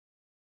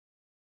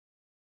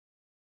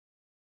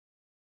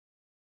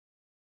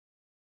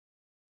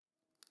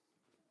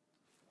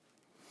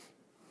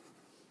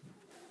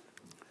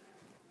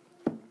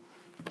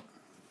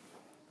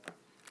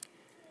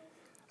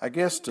I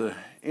guess to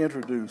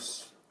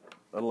introduce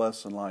a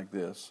lesson like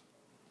this,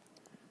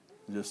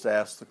 just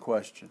ask the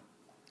question,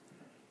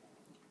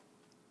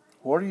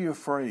 what are you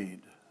afraid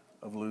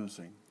of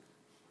losing?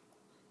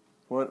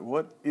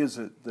 What is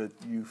it that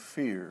you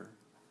fear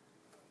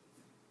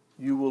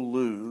you will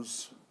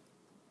lose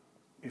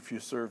if you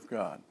serve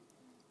God?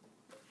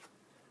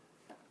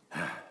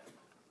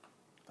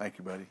 Thank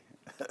you, buddy.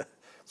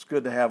 It's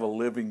good to have a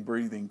living,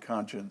 breathing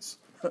conscience.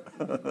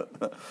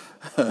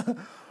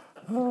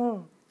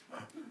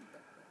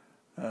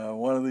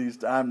 One of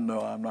these, I'm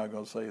not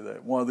going to say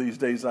that. One of these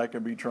days I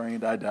can be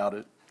trained. I doubt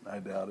it. I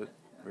doubt it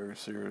very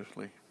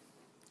seriously.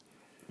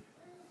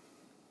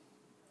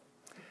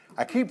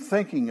 I keep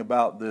thinking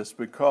about this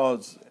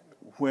because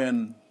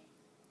when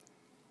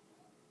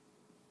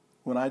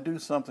I do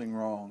something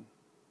wrong,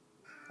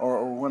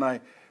 or when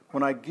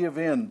I give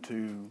in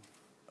to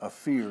a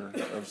fear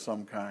of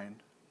some kind,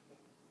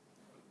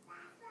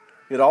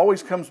 it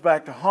always comes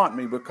back to haunt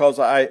me because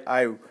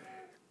I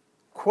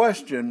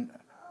question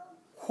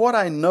what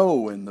I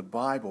know in the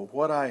Bible,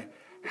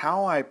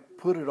 how I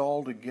put it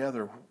all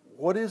together.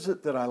 What is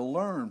it that I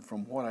learn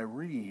from what I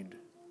read?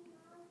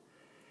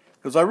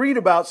 Because I read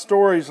about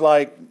stories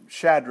like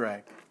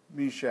Shadrach,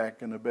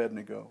 Meshach, and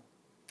Abednego.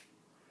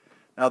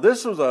 Now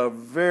this was a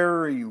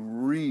very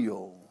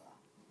real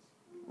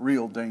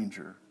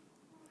danger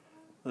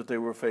that they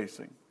were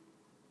facing.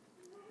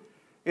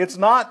 It's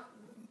not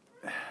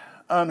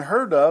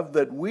unheard of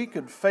that we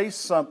could face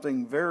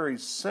something very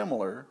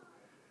similar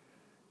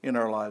in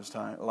our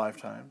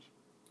lifetimes.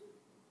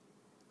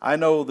 I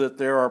know that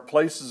there are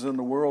places in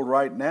the world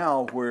right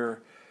now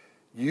where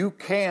you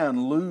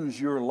can lose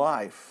your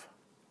life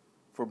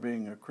for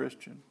being a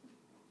Christian.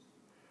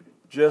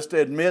 Just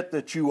admit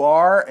that you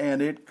are,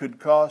 and it could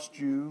cost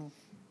you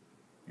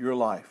your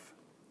life.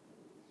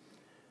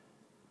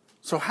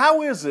 So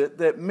how is it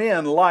that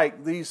men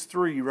like these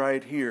three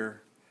right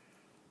here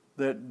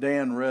that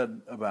Dan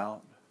read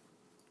about,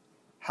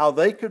 how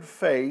they could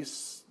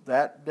face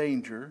that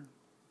danger?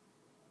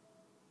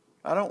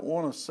 I don't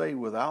want to say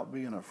without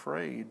being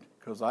afraid,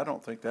 because I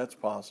don't think that's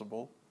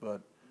possible, but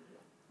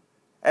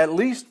at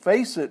least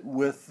face it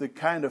with the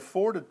kind of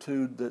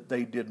fortitude that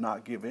they did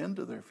not give in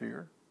to their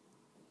fear.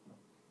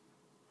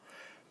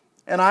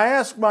 And I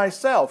ask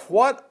myself,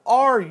 what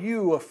are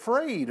you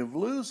afraid of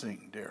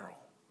losing, Darryl?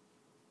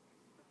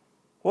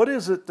 What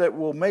is it that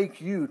will make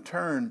you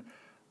turn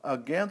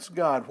against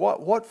God?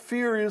 What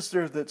fear is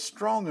there that's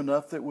strong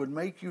enough that would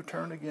make you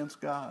turn against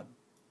God?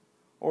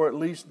 Or at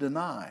least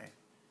deny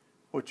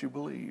what you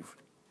believe?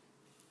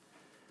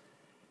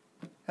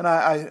 And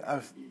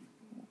I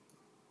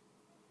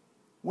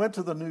went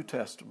to the New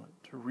Testament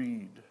to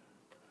read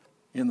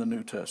in the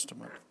New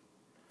Testament.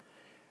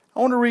 I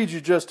want to read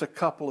you just a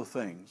couple of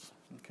things,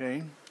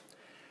 okay?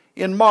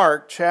 In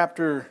Mark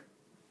chapter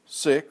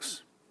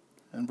 6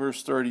 and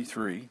verse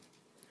 33,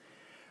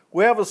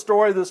 we have a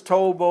story that's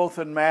told both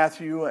in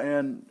Matthew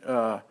and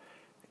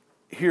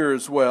here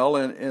as well,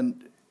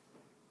 and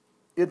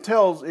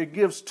it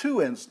gives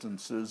two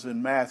instances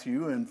in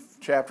Matthew in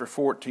chapter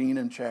 14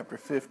 and chapter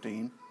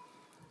 15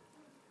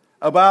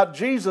 about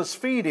Jesus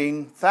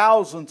feeding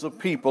thousands of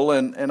people,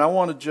 and I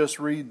want to just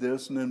read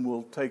this and then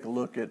we'll take a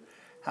look at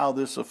how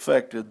this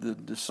affected the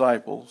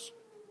disciples.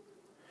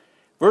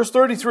 Verse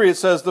 33, it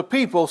says, "The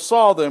people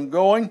saw them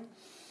going,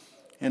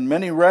 and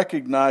many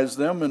recognized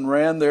them and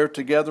ran there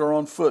together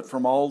on foot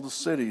from all the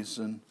cities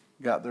and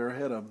got there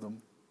ahead of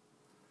them."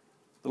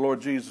 The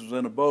Lord Jesus was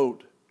in a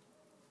boat.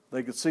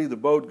 They could see the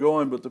boat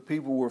going, but the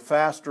people were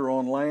faster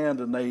on land,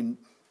 and they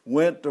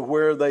went to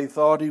where they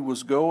thought he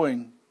was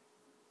going.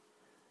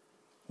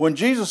 When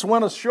Jesus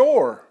went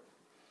ashore,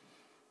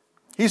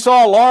 he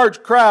saw a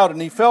large crowd,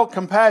 and he felt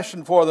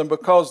compassion for them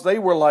because they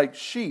were like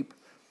sheep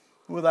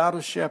without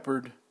a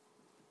shepherd.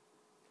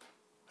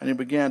 And he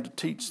began to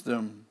teach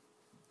them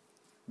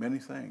many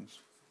things.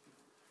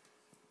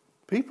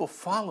 People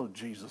followed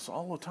Jesus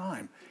all the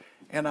time.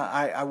 And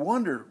I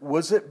wonder,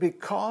 was it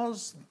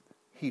because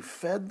he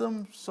fed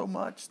them so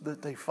much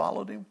that they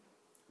followed him?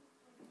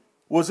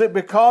 Was it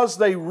because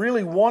they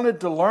really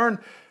wanted to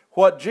learn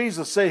what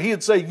Jesus said?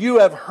 He'd say, "You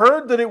have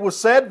heard that it was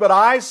said, but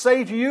I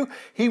say to you."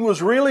 He was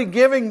really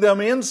giving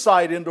them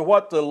insight into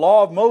what the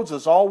law of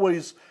Moses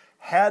always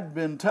had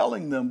been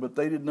telling them, but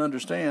they didn't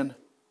understand.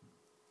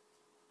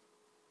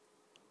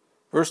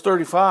 Verse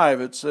 35,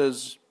 it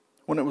says,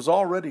 "When it was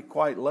already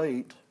quite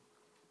late,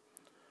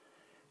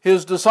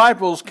 his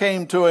disciples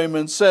came to him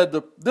and said,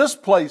 'This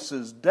place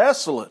is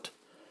desolate,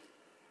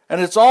 and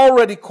it's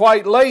already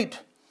quite late.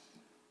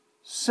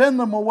 Send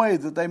them away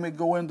that they may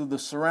go into the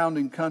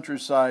surrounding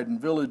countryside and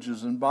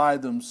villages and buy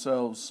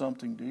themselves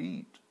something to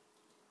eat.'"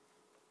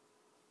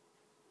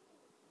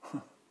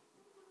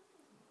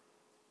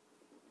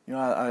 You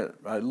know,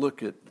 I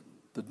look at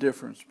the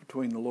difference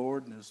between the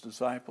Lord and his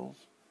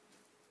disciples.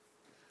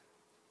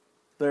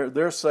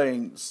 They're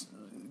saying,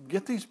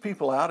 "Get these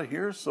people out of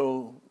here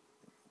so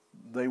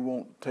they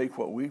won't take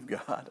what we've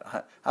got."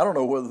 I don't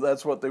know whether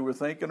that's what they were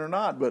thinking or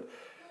not, but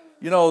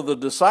you know, the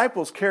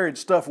disciples carried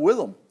stuff with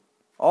them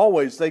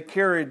Always, they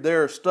carried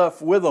their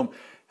stuff with them.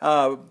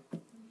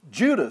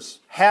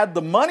 Judas had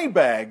the money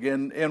bag,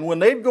 and when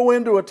they'd go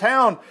into a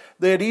town,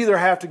 they'd either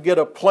have to get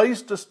a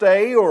place to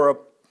stay or a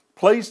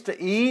place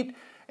to eat,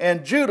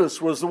 and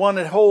Judas was the one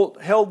that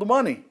held the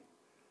money.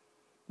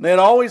 And they'd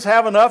always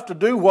have enough to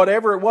do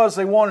whatever it was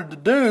they wanted to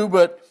do,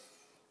 but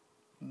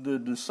the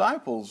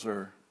disciples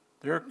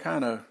they're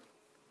kind of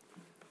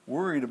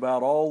worried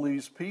about all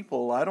these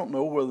people. I don't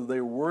know whether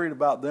they were worried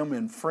about them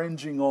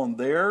infringing on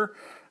their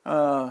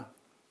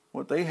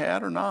what they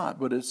had or not,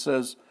 but it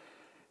says,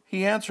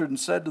 he answered and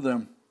said to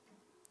them,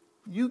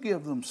 you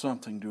give them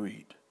something to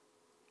eat.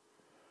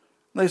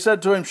 They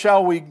said to him,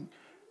 shall we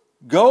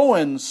go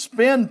and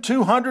spend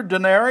 200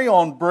 denarii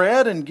on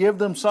bread and give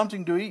them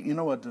something to eat? You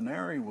know, a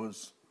denarii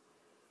was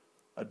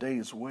a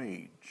day's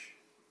wage.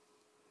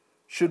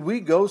 Should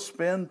we go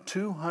spend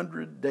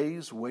 200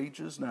 days'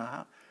 wages?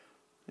 Now,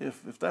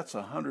 if that's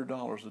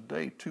 $100 a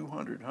day,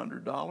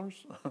 $100,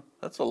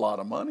 that's a lot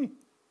of money.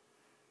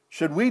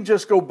 Should we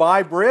just go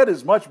buy bread,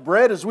 as much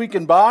bread as we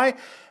can buy,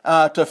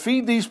 to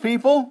feed these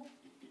people?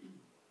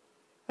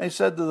 And he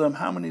said to them,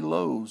 how many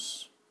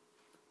loaves?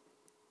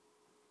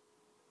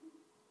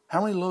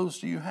 How many loaves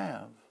do you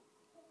have?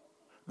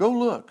 Go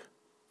look.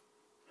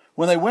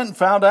 When they went and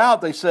found out,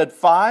 they said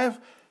 5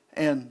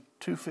 and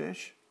 2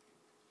 fish.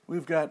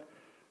 We've got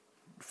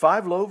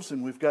 5 loaves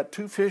and we've got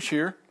 2 fish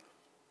here.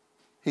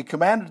 He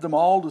commanded them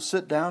all to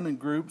sit down in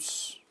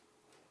groups,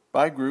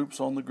 by groups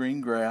on the green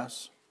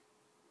grass.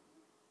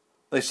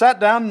 They sat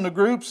down in the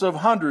groups of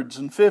hundreds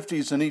and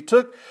fifties, and he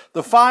took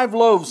the 5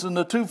 loaves and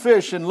the 2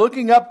 fish, and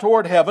looking up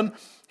toward heaven,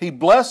 he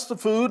blessed the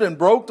food and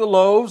broke the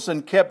loaves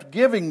and kept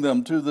giving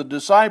them to the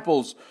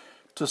disciples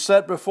to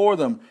set before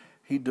them.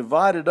 He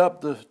divided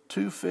up the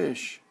 2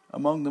 fish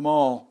among them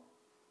all,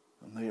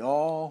 and they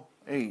all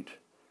ate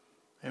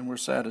and were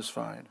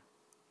satisfied.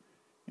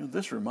 You know,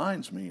 this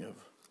reminds me of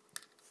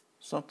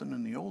something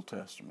in the Old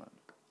Testament,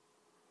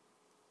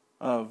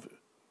 of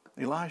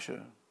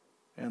Elisha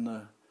and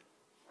the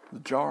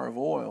jar of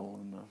oil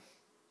and the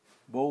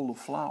bowl of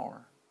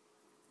flour,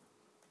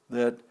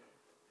 that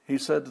he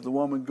said to the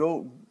woman,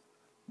 go,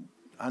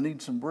 I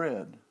need some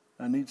bread.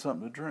 I need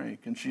something to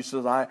drink. And she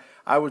says,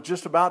 I was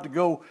just about to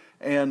go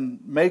and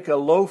make a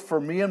loaf for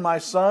me and my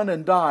son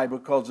and die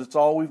because it's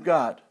all we've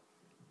got.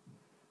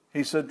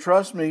 He said,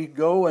 trust me,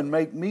 go and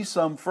make me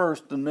some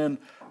first, and then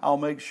I'll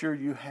make sure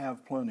you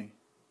have plenty.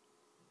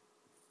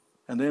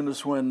 And then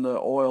it's when the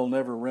oil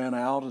never ran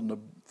out and the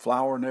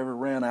flour never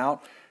ran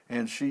out,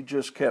 and she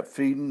just kept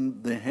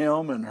feeding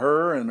him and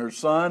her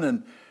son,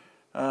 and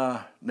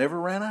never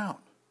ran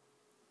out.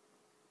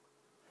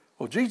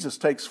 Well, Jesus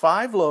takes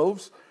 5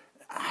 loaves.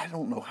 I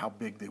don't know how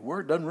big they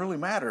were. It doesn't really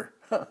matter.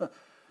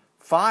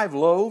 5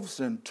 loaves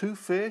and 2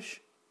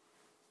 fish.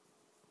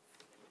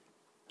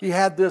 He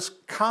had this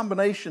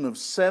combination of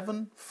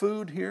 7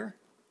 food here.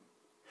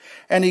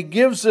 And he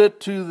gives it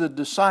to the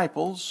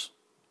disciples,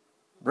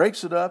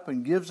 breaks it up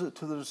and gives it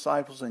to the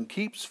disciples and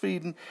keeps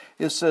feeding.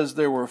 It says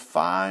there were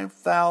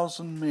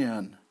 5,000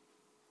 men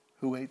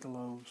who ate the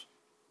loaves.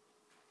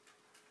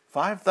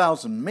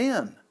 5,000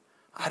 men.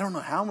 I don't know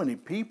how many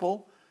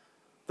people.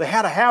 They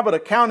had a habit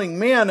of counting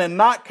men and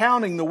not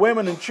counting the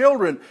women and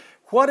children.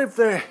 What if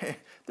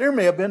there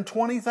may have been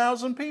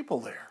 20,000 people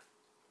there?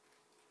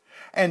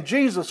 And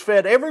Jesus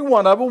fed every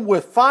one of them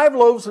with 5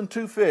 loaves and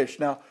 2 fish.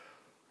 Now,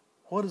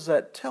 what does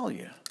that tell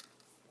you?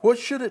 What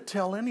should it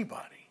tell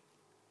anybody?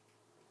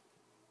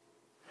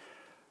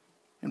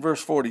 In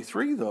verse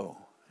 43, though,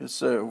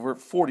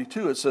 verse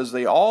 42, it says,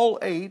 they all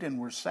ate and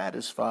were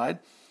satisfied,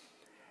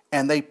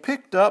 and they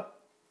picked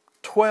up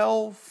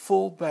 12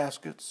 full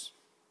baskets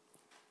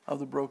of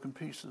the broken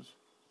pieces.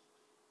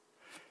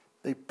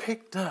 They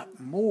picked up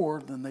more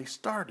than they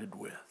started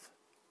with.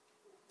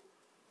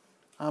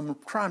 I'm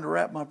trying to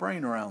wrap my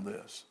brain around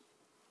this.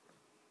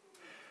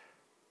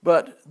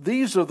 But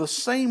these are the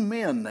same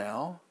men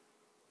now,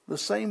 the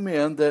same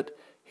men that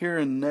here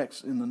in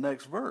the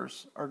next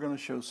verse are going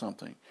to show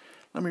something.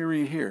 Let me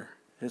read here.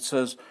 It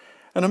says,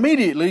 and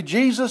immediately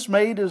Jesus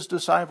made his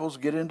disciples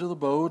get into the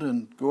boat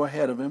and go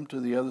ahead of him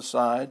to the other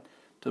side,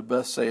 to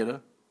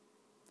Bethsaida,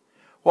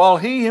 while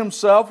he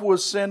himself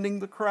was sending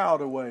the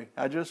crowd away.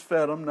 I just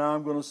fed them, now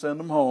I'm going to send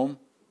them home.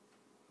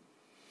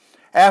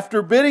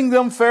 After bidding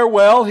them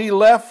farewell, he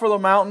left for the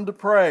mountain to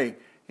pray.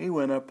 He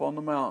went up on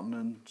the mountain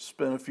and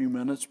spent a few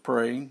minutes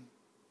praying.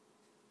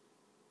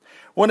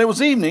 When it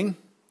was evening,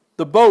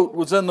 the boat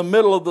was in the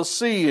middle of the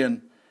sea,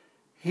 and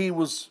he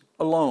was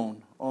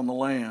alone on the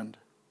land.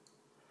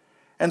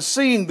 And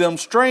seeing them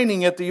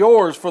straining at the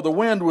oars, for the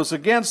wind was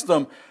against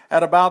them,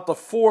 at about the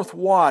 4th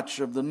watch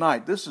of the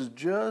night. This is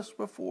just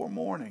before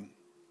morning.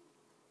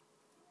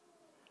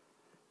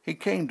 He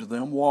came to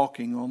them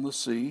walking on the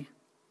sea,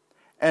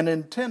 and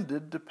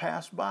intended to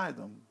pass by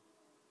them.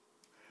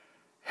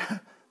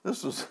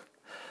 The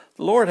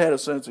Lord had a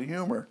sense of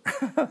humor.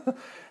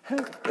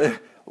 They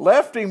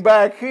left him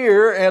back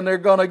here, and they're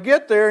going to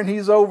get there, and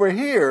he's over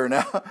here.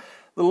 Now,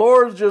 the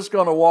Lord's just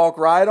going to walk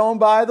right on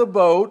by the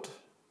boat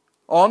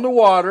on the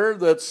water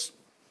that's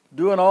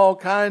doing all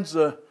kinds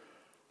of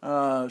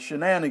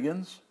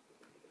shenanigans.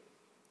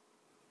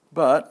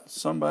 But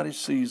somebody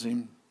sees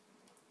him.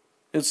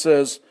 It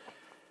says,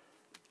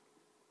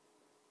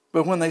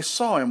 but when they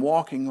saw him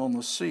walking on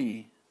the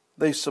sea,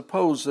 they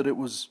supposed that it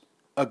was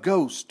a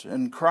ghost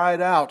and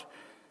cried out.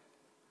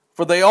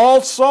 For they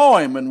all saw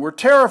him and were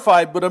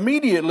terrified. But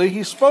immediately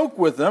he spoke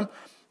with them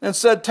and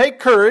said, take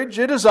courage,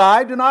 it is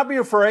I, do not be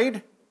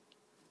afraid.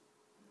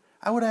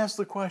 I would ask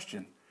the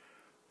question,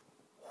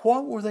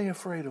 what were they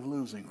afraid of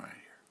losing right here?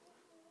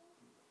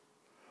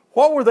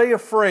 What were they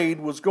afraid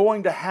was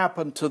going to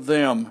happen to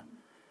them?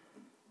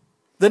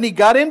 Then he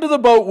got into the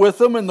boat with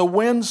them, and the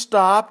wind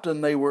stopped,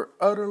 and they were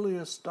utterly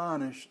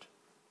astonished.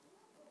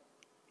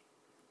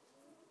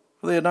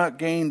 For they had not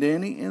gained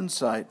any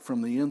insight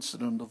from the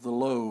incident of the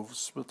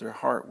loaves, but their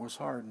heart was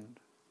hardened.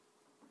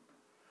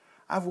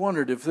 I've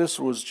wondered if this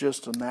was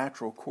just a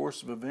natural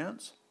course of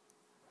events.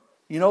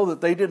 You know,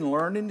 that they didn't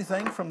learn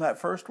anything from that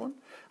first one?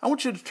 I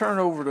want you to turn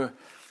over to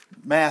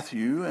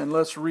Matthew, and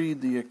let's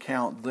read the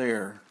account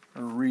there,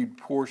 or read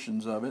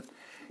portions of it.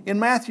 In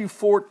Matthew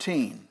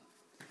 14,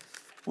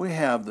 we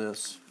have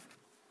this.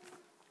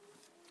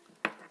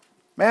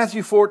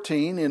 Matthew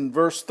 14, in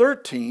verse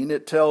 13,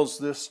 it tells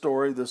this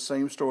story, the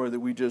same story that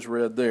we just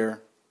read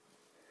there.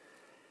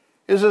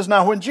 It says,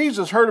 now when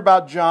Jesus heard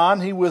about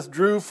John, he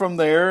withdrew from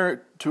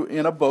there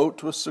in a boat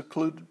to a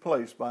secluded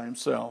place by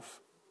himself.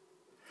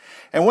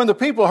 And when the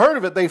people heard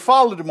of it, they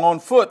followed him on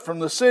foot from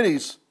the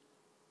cities.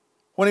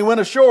 When he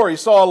went ashore, he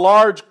saw a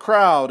large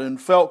crowd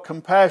and felt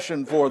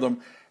compassion for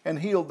them and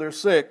healed their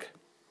sick.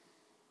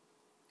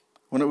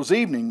 When it was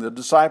evening, the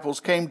disciples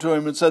came to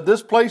him and said,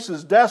 this place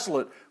is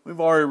desolate.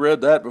 We've already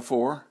read that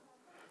before.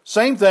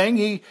 Same thing,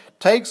 he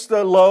takes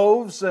the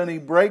loaves and he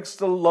breaks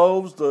the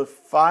loaves, the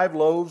 5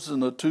 loaves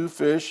and the 2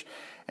 fish,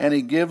 and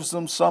he gives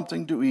them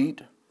something to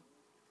eat.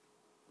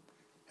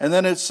 And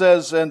then it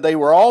says, and they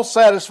were all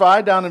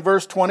satisfied, down in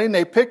verse 20, and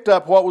they picked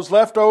up what was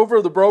left over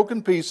of the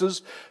broken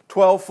pieces,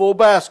 12 full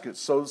baskets.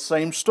 So the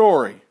same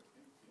story.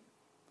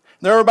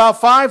 There were about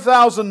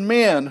 5,000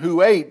 men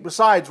who ate,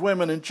 besides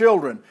women and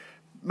children.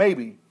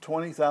 Maybe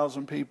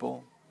 20,000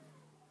 people.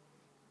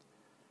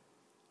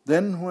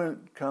 Then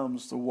when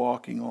comes the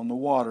walking on the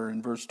water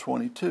in verse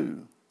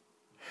 22.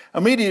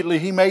 Immediately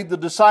he made the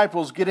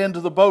disciples get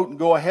into the boat and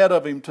go ahead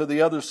of him to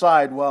the other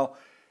side while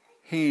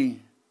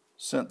he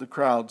sent the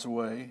crowds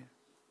away.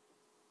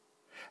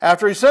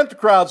 After he sent the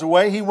crowds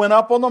away, he went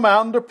up on the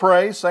mountain to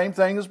pray, same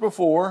thing as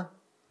before.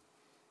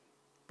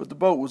 But the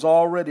boat was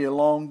already a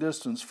long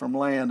distance from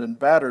land and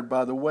battered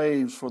by the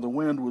waves, for the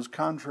wind was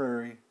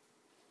contrary.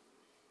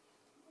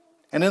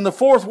 And in the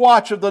 4th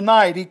watch of the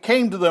night, he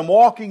came to them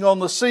walking on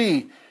the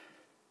sea.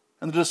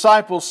 And the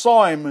disciples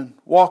saw him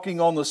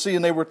walking on the sea,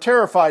 and they were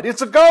terrified.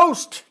 It's a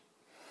ghost!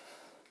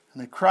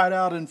 And they cried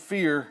out in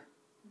fear.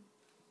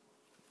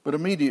 But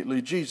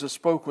immediately Jesus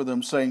spoke with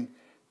them, saying,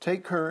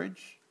 take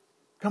courage.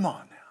 Come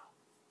on now.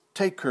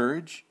 Take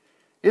courage.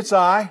 It's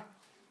I.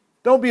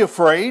 Don't be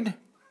afraid.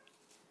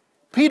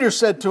 Peter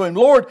said to him,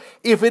 Lord,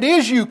 if it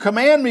is you,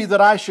 command me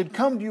that I should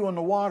come to you on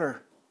the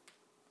water.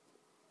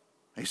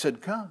 He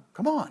said, come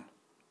on.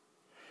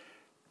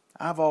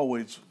 I've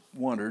always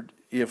wondered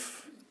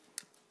if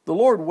the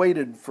Lord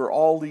waited for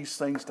all these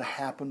things to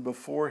happen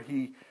before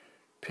he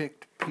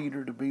picked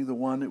Peter to be the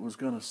one that was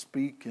going to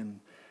speak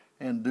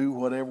and do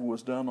whatever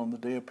was done on the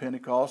day of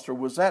Pentecost? Or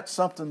was that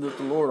something that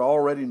the Lord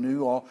already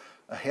knew all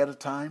ahead of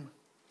time?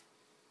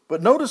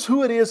 But notice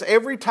who it is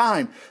every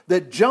time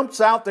that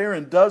jumps out there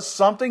and does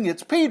something.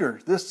 It's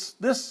Peter,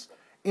 this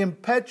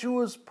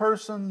impetuous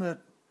person that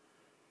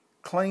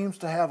claims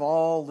to have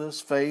all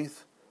this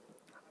faith,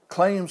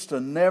 claims to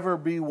never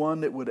be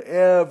one that would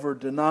ever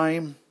deny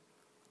him.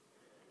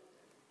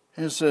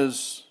 And it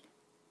says,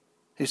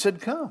 he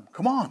said,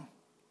 come on.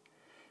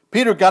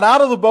 Peter got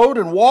out of the boat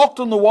and walked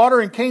on the water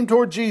and came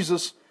toward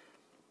Jesus.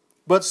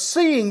 But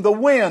seeing the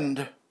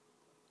wind,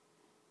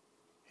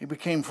 he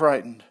became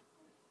frightened.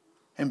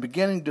 And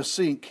beginning to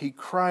sink, he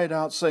cried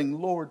out, saying,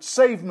 Lord,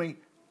 save me.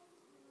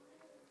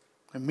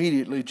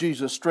 Immediately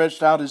Jesus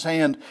stretched out his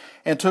hand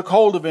and took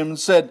hold of him and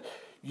said,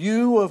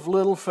 you of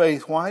little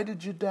faith, why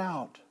did you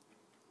doubt?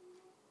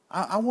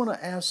 I want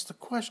to ask the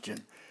question.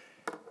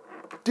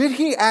 Did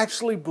he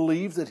actually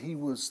believe that he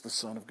was the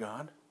Son of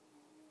God?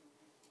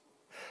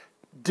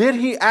 Did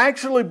he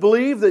actually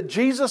believe that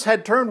Jesus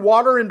had turned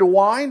water into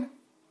wine?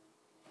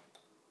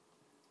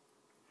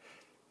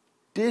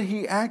 Did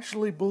he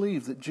actually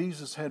believe that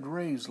Jesus had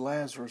raised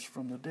Lazarus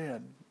from the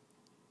dead?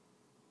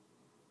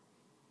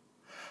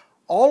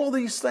 All of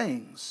these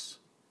things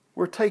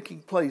were taking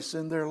place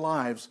in their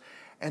lives,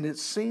 and it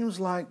seems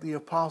like the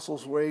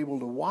apostles were able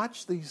to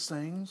watch these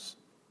things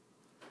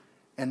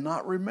and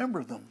not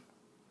remember them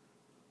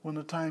when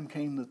the time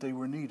came that they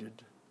were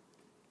needed.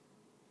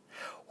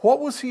 What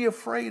was he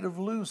afraid of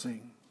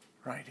losing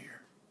right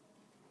here?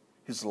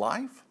 His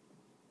life?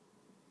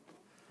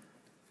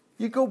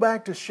 You go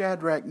back to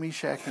Shadrach,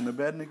 Meshach, and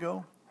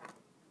Abednego.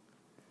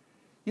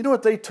 You know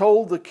what they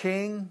told the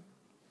king?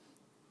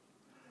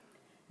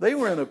 They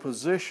were in a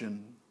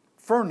position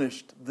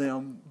furnished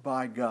them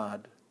by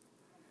God.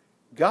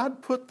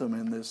 God put them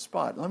in this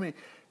spot. Let me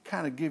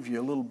kind of give you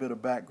a little bit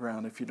of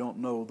background if you don't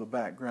know the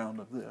background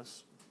of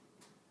this.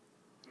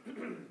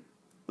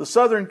 The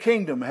southern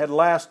kingdom had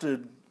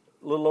lasted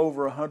a little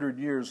over 100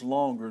 years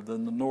longer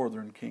than the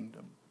northern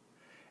kingdom.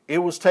 It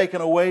was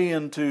taken away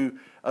into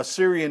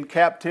Assyrian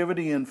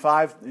captivity in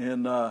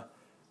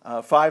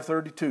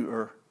 532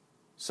 or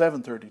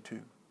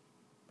 732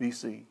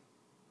 BC.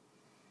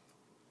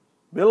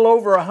 A little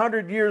over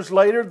 100 years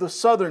later, the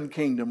southern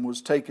kingdom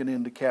was taken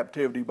into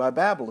captivity by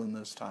Babylon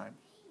this time.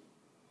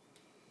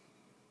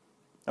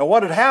 Now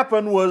what had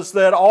happened was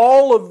that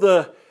all of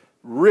the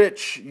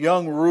rich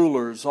young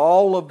rulers,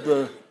 all of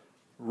the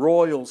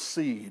royal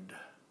seed,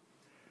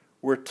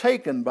 were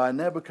taken by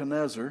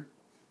Nebuchadnezzar,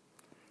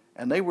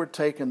 and they were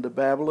taken to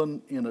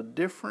Babylon in a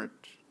different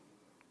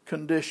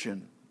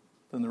condition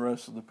than the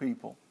rest of the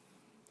people.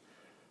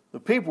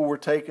 The people were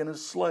taken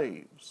as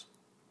slaves.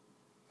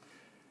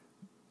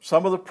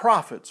 Some of the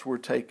prophets were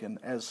taken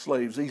as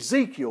slaves.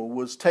 Ezekiel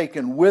was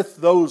taken with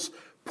those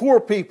poor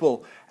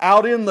people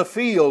out in the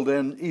field,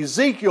 and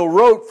Ezekiel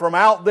wrote from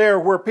out there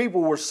where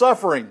people were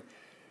suffering.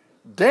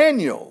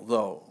 Daniel,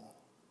 though,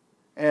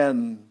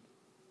 and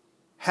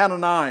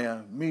Hananiah,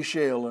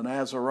 Mishael, and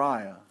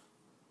Azariah,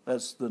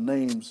 that's the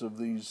names of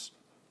these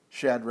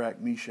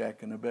Shadrach, Meshach,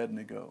 and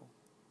Abednego.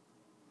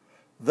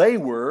 They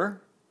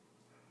were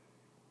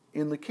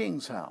in the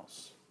king's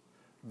house.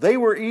 They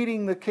were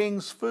eating the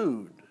king's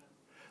food.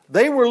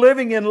 They were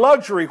living in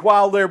luxury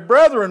while their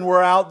brethren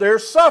were out there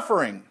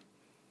suffering.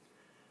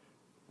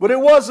 But it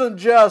wasn't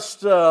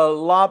just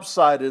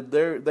lopsided.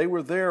 They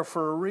were there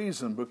for a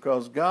reason,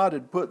 because God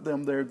had put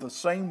them there the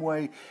same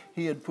way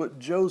He had put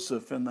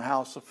Joseph in the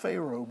house of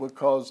Pharaoh,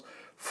 because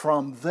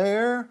from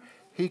there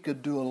he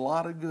could do a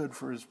lot of good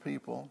for his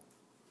people.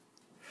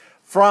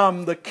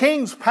 From the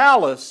king's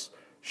palace,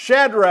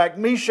 Shadrach,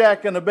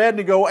 Meshach, and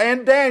Abednego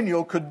and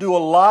Daniel could do a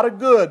lot of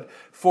good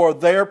for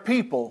their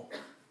people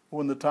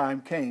when the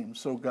time came.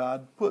 So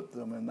God put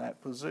them in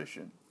that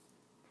position.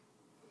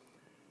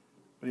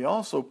 But He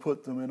also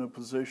put them in a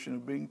position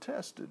of being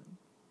tested.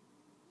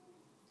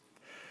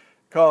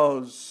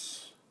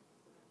 Because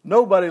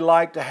nobody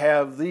liked to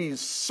have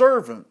these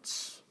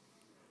servants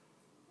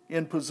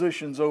in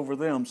positions over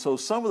them. So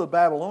some of the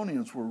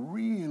Babylonians were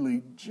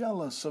really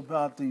jealous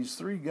about these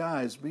three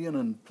guys being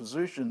in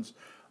positions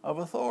of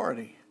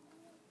authority.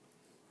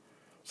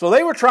 So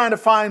they were trying to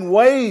find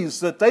ways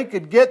that they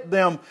could get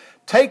them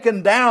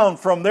taken down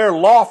from their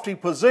lofty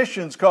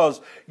positions, because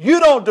you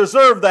don't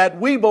deserve that.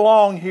 We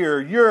belong here.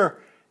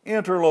 You're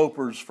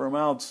interlopers from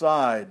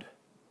outside.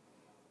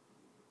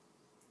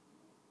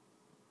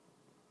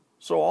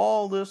 So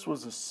all this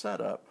was a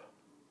setup.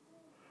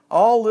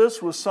 All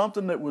this was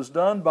something that was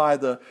done by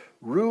the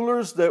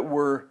rulers that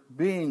were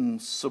being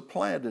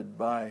supplanted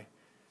by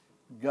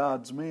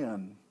God's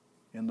men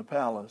in the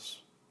palace.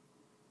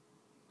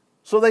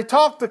 So they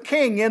talked the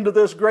king into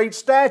this great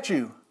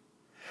statue.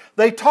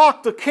 They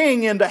talked the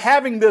king into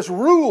having this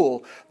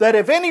rule that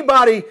if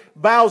anybody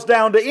bows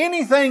down to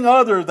anything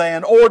other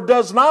than, or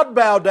does not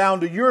bow down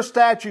to your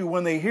statue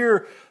when they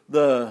hear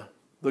the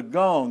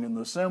gong and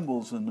the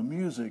cymbals and the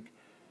music,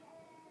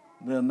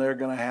 then they're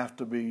going to have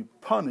to be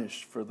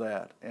punished for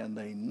that. And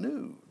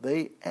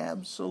they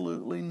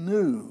absolutely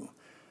knew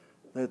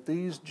that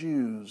these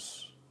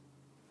Jews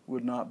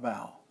would not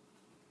bow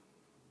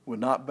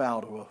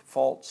to a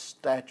false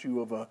statue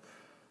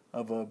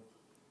of a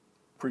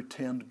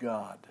pretend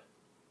God.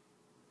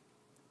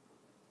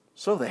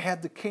 So they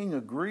had the king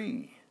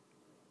agree.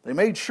 They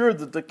made sure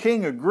that the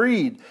king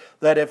agreed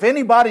that if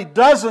anybody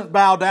doesn't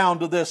bow down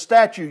to this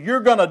statue,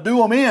 you're going to do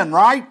them in,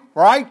 right?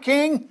 Right,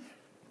 king?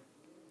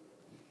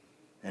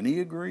 And he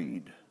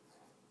agreed.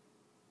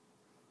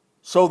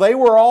 So they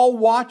were all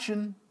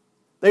watching.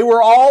 They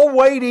were all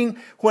waiting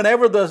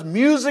whenever the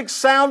music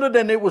sounded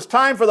and it was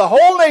time for the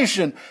whole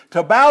nation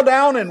to bow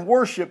down and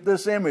worship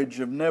this image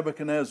of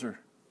Nebuchadnezzar.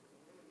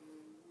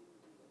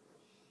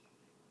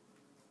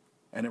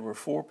 And there were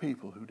 4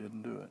 people who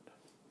didn't do it.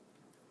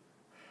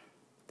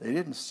 They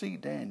didn't see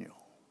Daniel,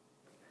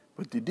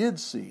 but they did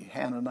see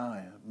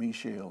Hananiah,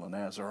 Mishael, and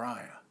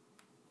Azariah.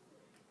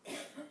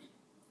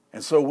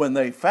 And so when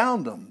they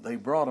found them, they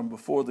brought them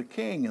before the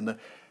king. And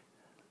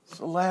it's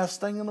the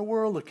last thing in the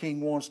world the king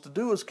wants to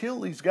do is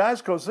kill these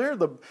guys, because they're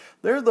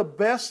the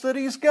best that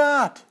he's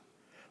got.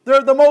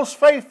 They're the most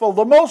faithful,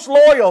 the most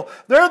loyal.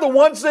 They're the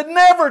ones that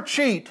never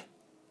cheat.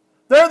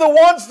 They're the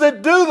ones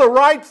that do the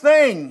right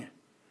thing.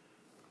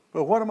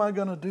 But what am I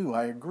going to do?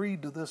 I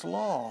agreed to this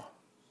law.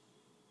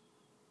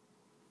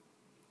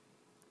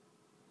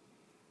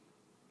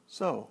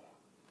 So,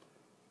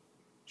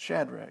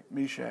 Shadrach,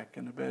 Meshach,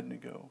 and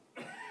Abednego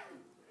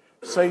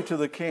say to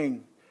the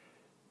king,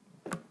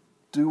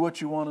 do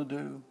what you want to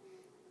do.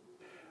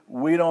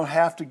 We don't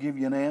have to give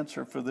you an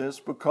answer for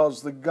this,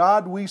 because the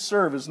God we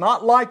serve is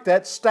not like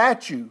that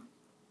statue.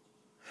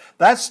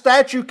 That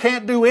statue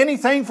can't do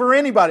anything for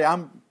anybody.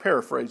 I'm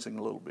paraphrasing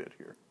a little bit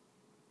here.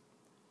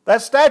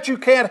 That statue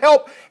can't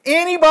help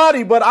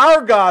anybody, but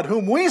our God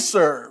whom we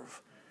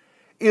serve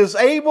is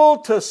able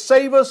to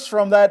save us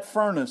from that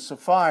furnace of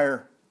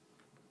fire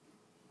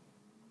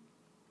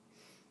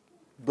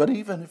But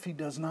even if He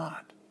does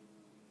not,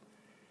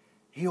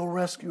 He'll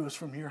rescue us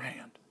from your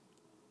hand.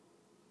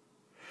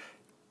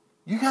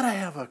 You got to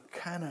have a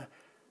kind of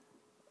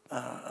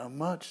a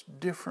much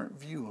different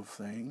view of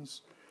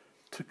things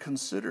to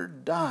consider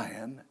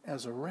dying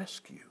as a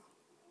rescue.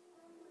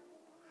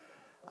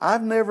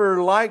 I've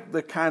never liked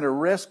the kind of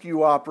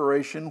rescue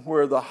operation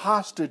where the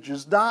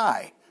hostages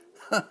die.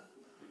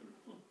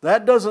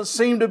 That doesn't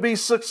seem to be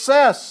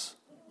success.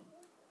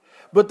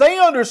 But they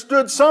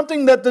understood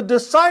something that the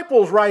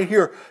disciples right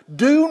here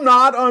do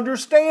not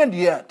understand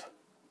yet.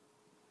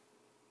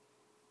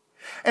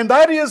 And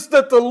that is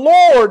that the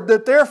Lord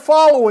that they're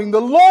following,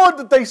 the Lord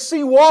that they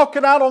see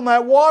walking out on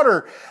that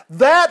water,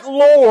 that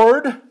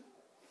Lord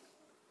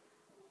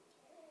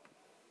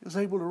is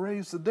able to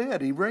raise the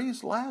dead. He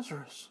raised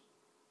Lazarus.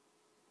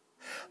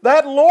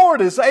 That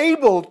Lord is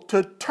able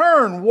to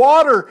turn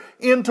water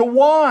into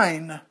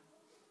wine.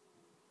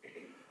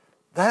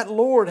 That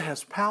Lord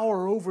has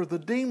power over the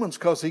demons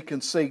because He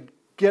can say,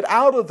 get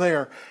out of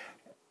there,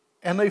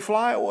 and they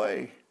fly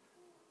away.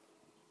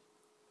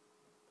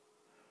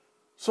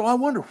 So I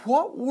wonder,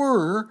 what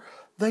were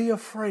they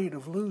afraid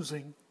of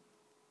losing?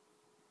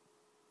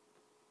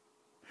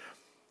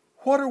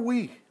 What are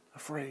we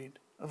afraid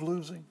of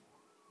losing?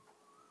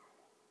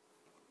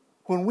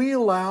 When we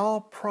allow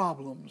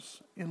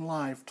problems in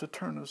life to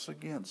turn us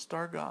against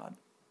our God.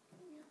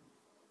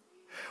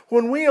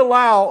 When we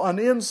allow an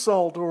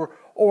insult or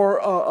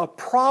a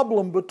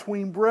problem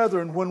between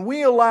brethren, when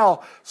we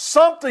allow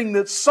something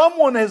that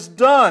someone has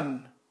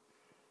done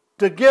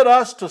to get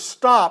us to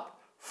stop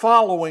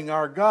following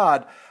our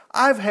God.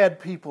 I've had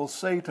people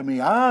say to me,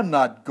 I'm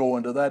not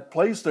going to that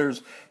place.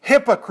 There's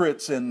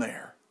hypocrites in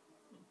there.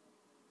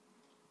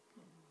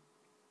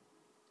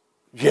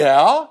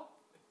 Yeah.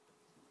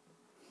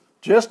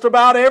 Just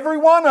about every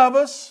one of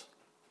us,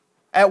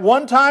 at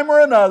one time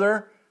or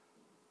another,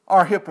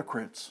 are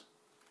hypocrites.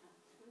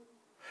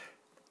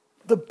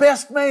 The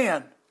best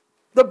man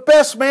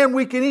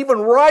we can even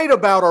write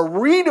about or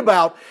read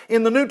about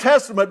in the New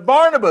Testament,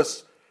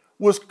 Barnabas,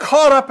 was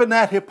caught up in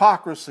that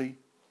hypocrisy.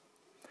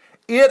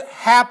 It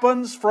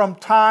happens from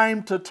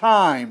time to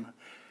time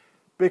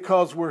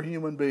because we're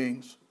human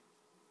beings.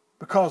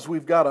 Because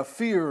we've got a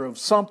fear of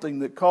something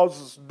that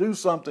causes us to do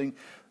something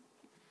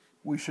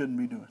we shouldn't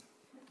be doing.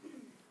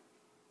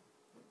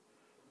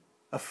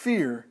 A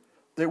fear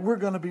that we're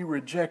going to be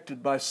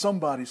rejected by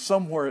somebody,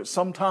 somewhere, at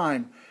some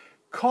time,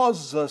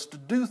 causes us to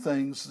do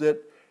things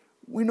that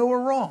we know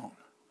are wrong.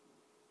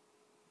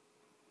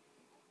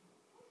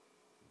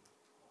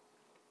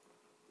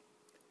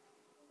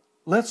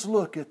 Let's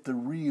look at the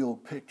real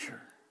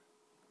picture.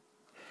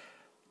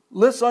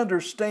 Let's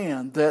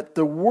understand that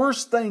the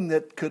worst thing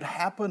that could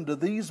happen to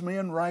these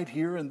men right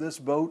here in this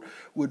boat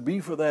would be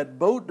for that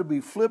boat to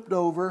be flipped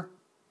over.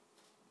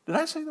 Did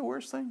I say the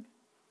worst thing?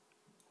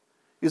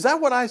 Is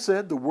that what I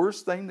said? The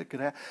worst thing that could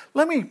happen?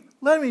 Let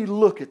me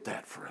look at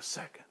that for a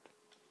second.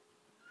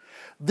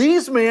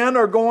 These men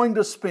are going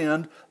to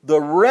spend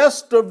the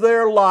rest of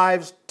their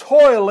lives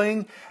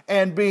toiling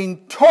and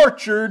being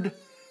tortured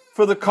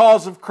for the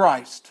cause of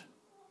Christ.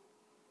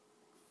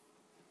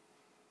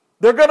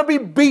 They're going to be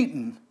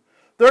beaten.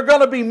 They're going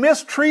to be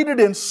mistreated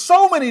in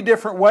so many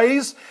different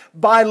ways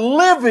by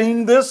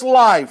living this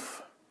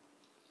life.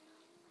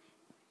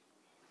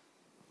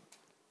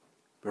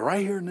 But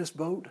right here in this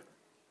boat,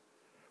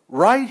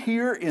 right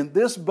here in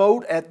this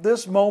boat at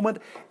this moment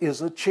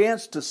is a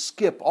chance to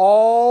skip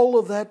all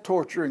of that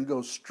torture and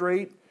go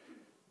straight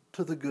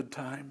to the good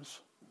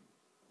times.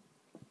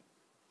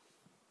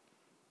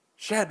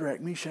 Shadrach,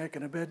 Meshach,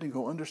 and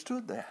Abednego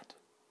understood that.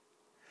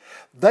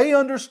 They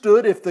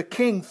understood if the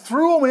king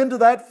threw them into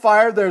that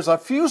fire, there's a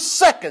few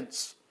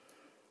seconds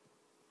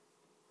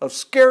of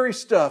scary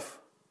stuff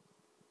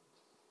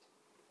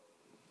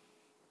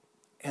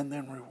and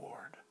then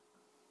reward.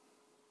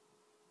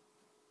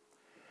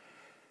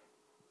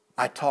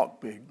 I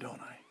talk big,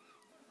 don't I?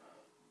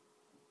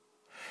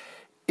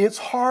 It's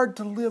hard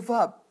to live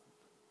up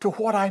to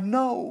what I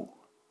know.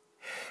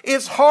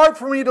 It's hard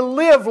for me to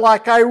live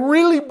like I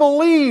really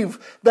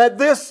believe that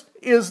this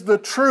is the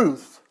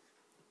truth.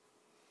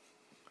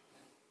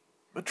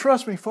 But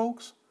trust me,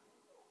 folks.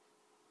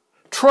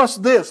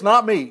 Trust this,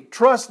 not me.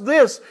 Trust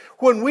this.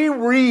 When we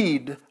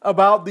read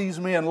about these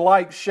men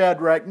like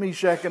Shadrach,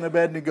 Meshach, and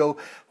Abednego,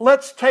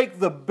 let's take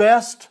the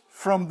best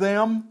from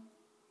them.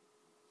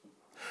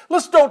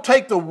 Let's don't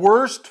take the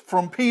worst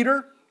from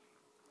Peter.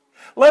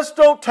 Let's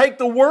don't take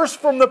the worst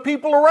from the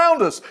people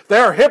around us.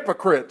 They're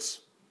hypocrites.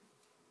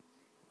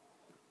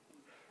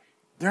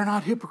 They're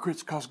not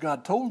hypocrites because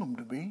God told them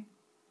to be.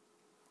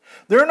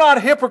 They're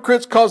not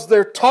hypocrites because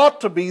they're taught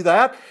to be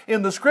that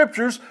in the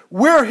Scriptures.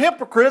 We're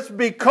hypocrites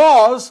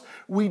because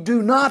we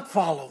do not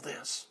follow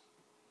this.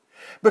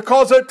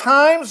 Because at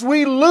times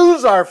we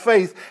lose our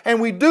faith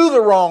and we do the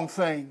wrong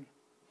thing.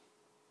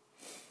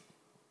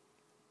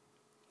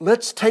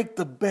 Let's take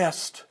the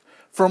best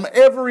from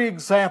every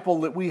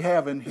example that we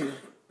have in here.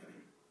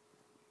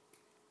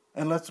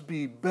 And let's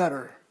be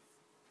better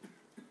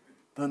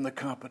than the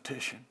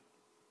competition.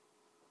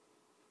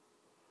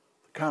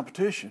 The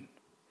competition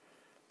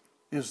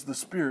is the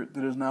spirit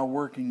that is now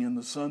working in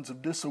the sons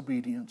of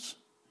disobedience.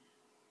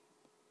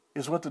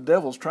 Is what the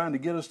devil's trying to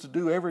get us to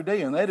do every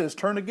day, and that is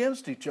turn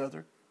against each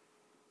other.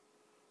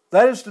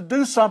 That is to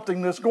do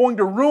something that's going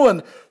to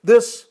ruin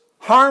this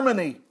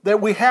harmony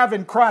that we have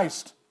in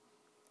Christ.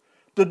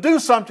 To do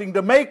something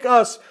to make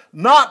us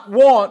not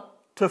want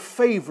to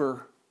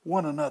favor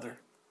one another.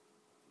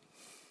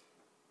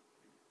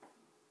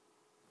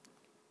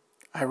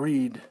 I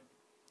read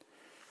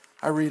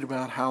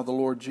about how the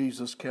Lord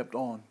Jesus kept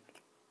on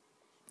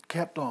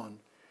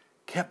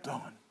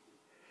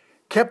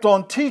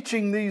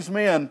teaching these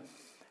men,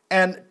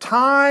 and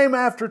time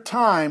after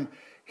time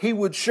He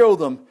would show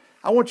them.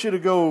 I want you to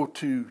go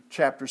to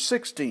chapter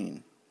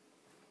 16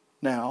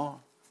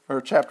 now,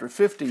 or chapter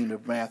 15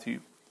 of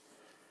Matthew.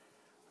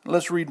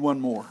 Let's read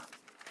one more.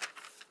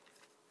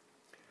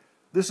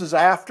 This is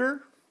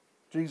after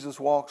Jesus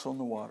walks on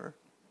the water.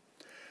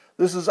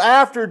 This is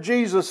after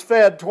Jesus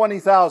fed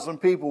 20,000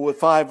 people with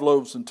 5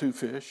 loaves and 2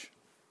 fish.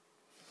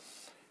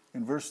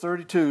 In verse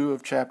 32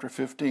 of chapter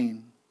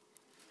 15,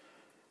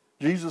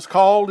 Jesus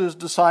called His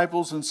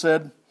disciples and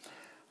said,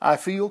 I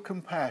feel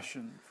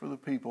compassion for the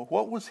people.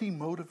 What was He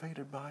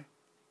motivated by?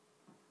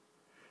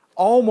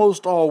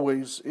 Almost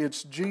always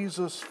it's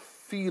Jesus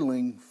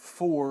feeling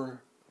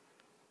for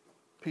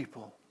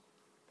people.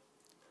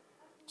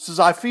 He says,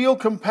 I feel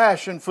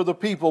compassion for the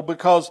people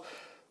because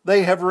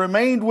they have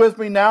remained with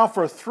me now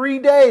for 3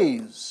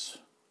 days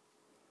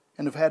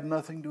and have had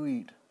nothing to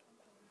eat.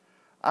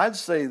 I'd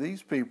say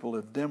these people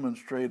have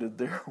demonstrated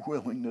their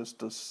willingness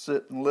to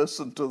sit and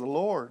listen to the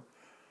Lord.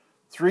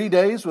 3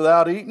 days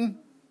without eating?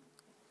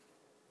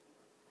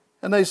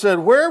 And they said,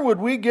 where would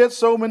we get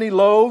so many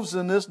loaves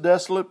in this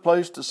desolate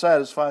place to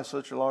satisfy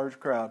such a large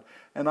crowd?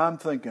 And I'm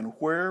thinking,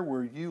 where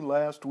were you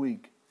last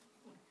week?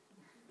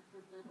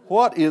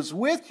 What is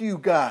with you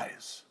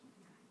guys?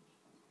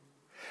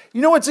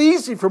 You know, it's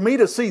easy for me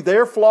to see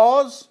their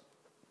flaws.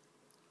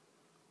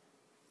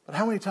 But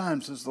how many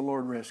times has the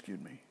Lord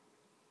rescued me?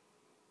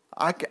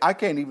 I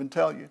can't even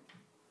tell you.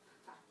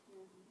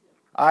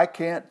 I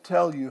can't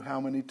tell you how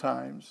many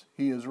times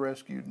He has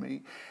rescued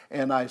me.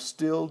 And I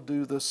still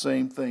do the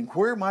same thing.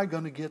 Where am I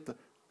going to get the...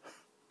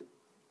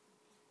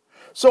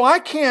 So I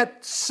can't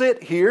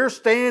stand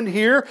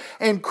here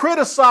and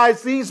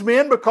criticize these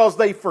men because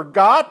they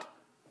forgot.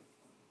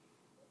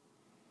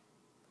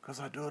 Because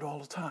I do it all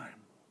the time.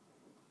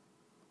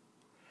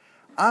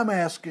 I'm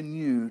asking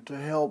you to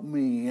help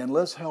me, and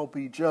let's help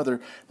each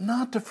other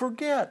not to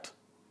forget.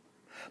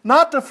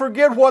 Not to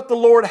forget what the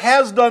Lord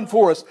has done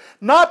for us.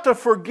 Not to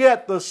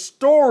forget the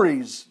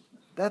stories.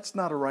 That's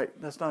not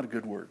a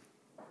good word.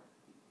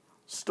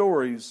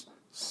 Stories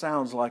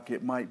sounds like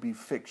it might be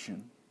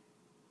fiction.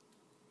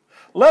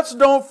 Let's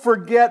don't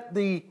forget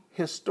the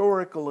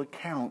historical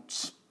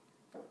accounts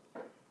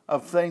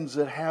of things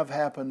that have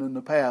happened in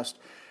the past.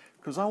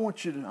 Because I want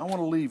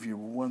to leave you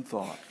with one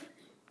thought.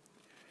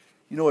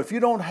 You know, if you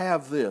don't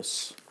have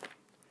this,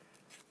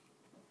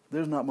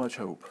 there's not much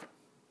hope.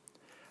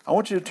 I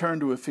want you to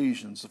turn to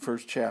Ephesians, the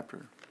 1st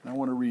chapter. And I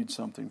want to read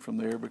something from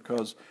there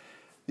because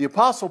the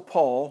Apostle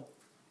Paul,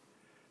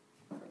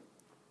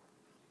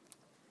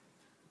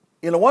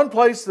 in the one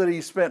place that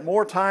he spent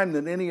more time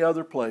than any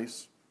other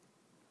place,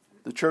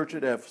 the church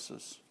at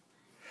Ephesus.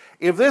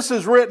 If this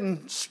is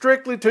written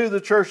strictly to the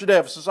church at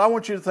Ephesus, I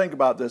want you to think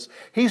about this.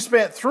 He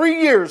spent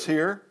 3 years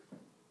here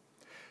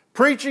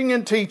preaching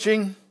and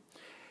teaching,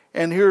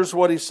 and here's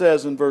what he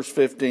says in verse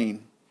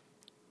 15.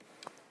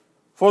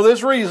 For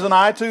this reason,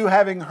 I too,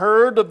 having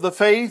heard of the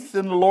faith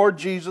in the Lord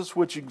Jesus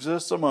which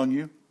exists among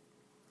you,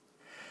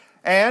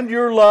 and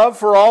your love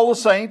for all the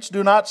saints,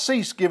 do not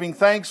cease giving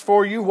thanks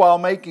for you while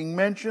making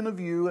mention of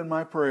you in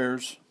my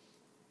prayers,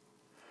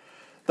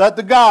 that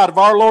the God of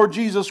our Lord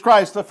Jesus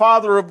Christ, the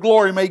Father of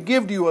glory, may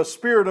give you a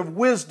spirit of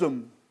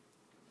wisdom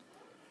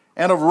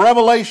and of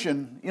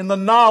revelation in the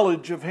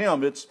knowledge of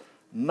Him. It's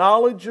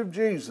knowledge of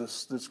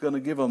Jesus that's going to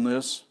give them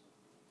this.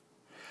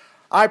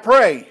 I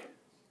pray.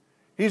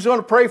 He's going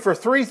to pray for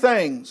 3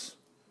 things.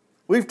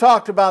 We've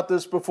talked about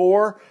this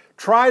before.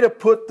 Try to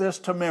put this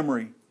to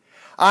memory.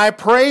 I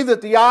pray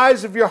that the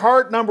eyes of your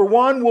heart, number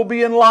 1, will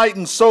be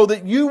enlightened so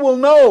that you will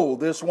know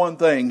this one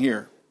thing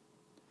here.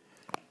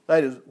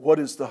 That is, what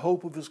is the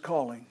hope of His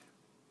calling?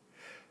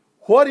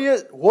 What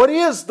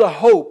is the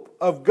hope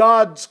of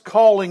God's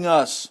calling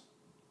us?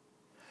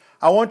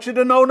 I want you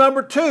to know,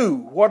 number 2,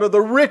 what are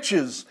the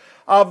riches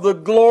of the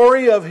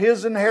glory of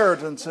His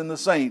inheritance in the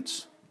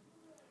saints?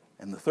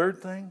 And the third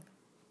thing,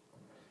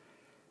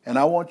 and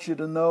I want you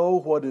to know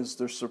what is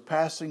the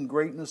surpassing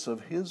greatness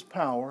of His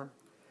power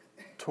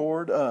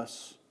toward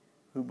us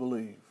who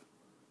believe.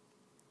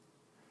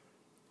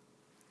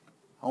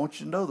 I want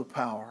you to know the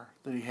power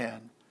that He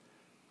had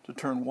to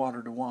turn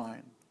water to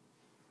wine.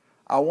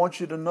 I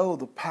want you to know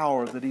the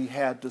power that He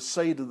had to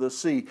say to the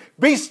sea,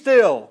 be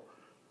still,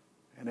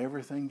 and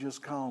everything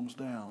just calms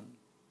down.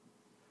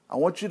 I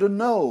want you to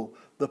know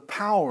the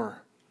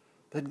power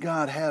that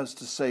God has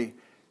to say,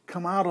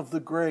 come out of the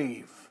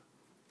grave,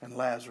 and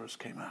Lazarus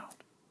came out.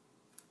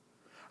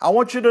 I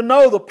want you to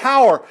know the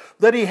power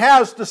that He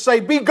has to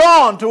say, "Be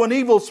gone," to an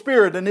evil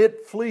spirit, and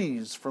it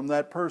flees from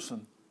that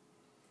person.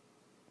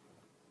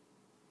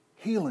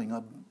 Healing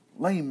a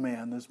lame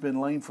man that's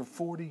been lame for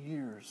 40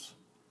 years.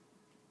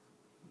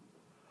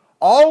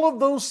 All of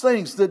those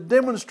things that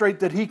demonstrate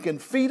that He can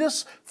feed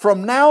us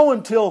from now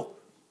until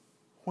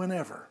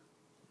whenever,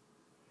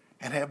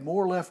 and have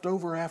more left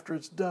over after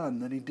it's done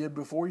than He did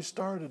before He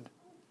started.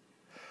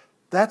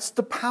 That's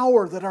the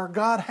power that our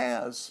God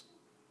has.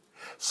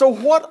 So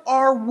what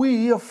are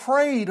we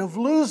afraid of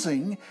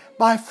losing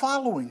by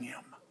following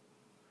Him?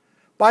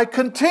 By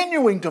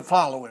continuing to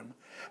follow Him?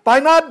 By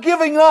not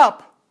giving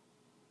up?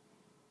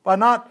 By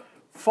not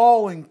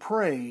falling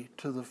prey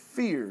to the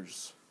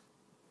fears?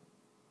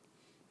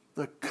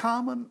 The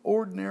common,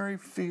 ordinary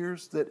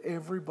fears that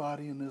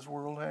everybody in this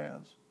world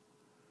has.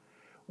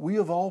 We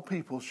of all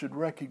people should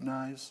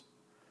recognize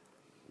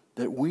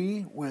that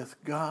we with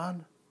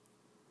God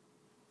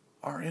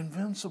are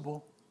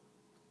invincible.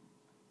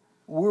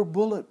 We're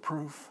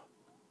bulletproof.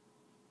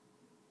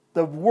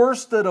 The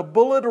worst that a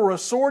bullet or a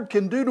sword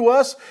can do to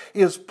us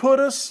is put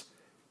us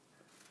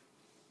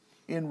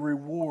in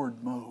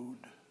reward mode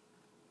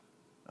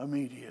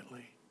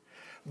immediately,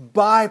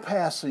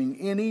 bypassing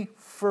any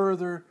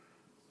further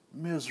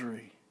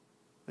misery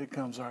that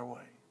comes our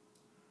way.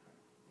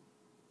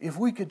 If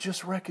we could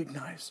just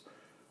recognize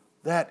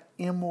that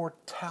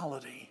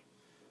immortality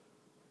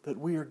that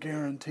we are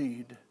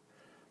guaranteed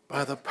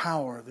by the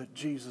power that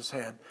Jesus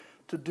had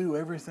to do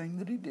everything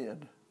that He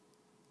did.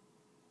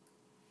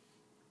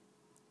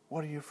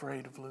 What are you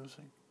afraid of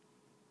losing?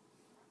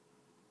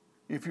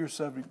 If you're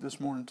subject this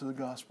morning to the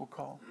gospel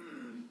call,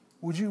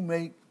 would you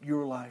make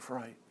your life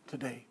right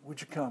today? Would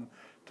you come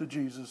to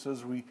Jesus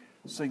as we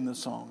sing the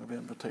song of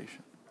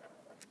invitation?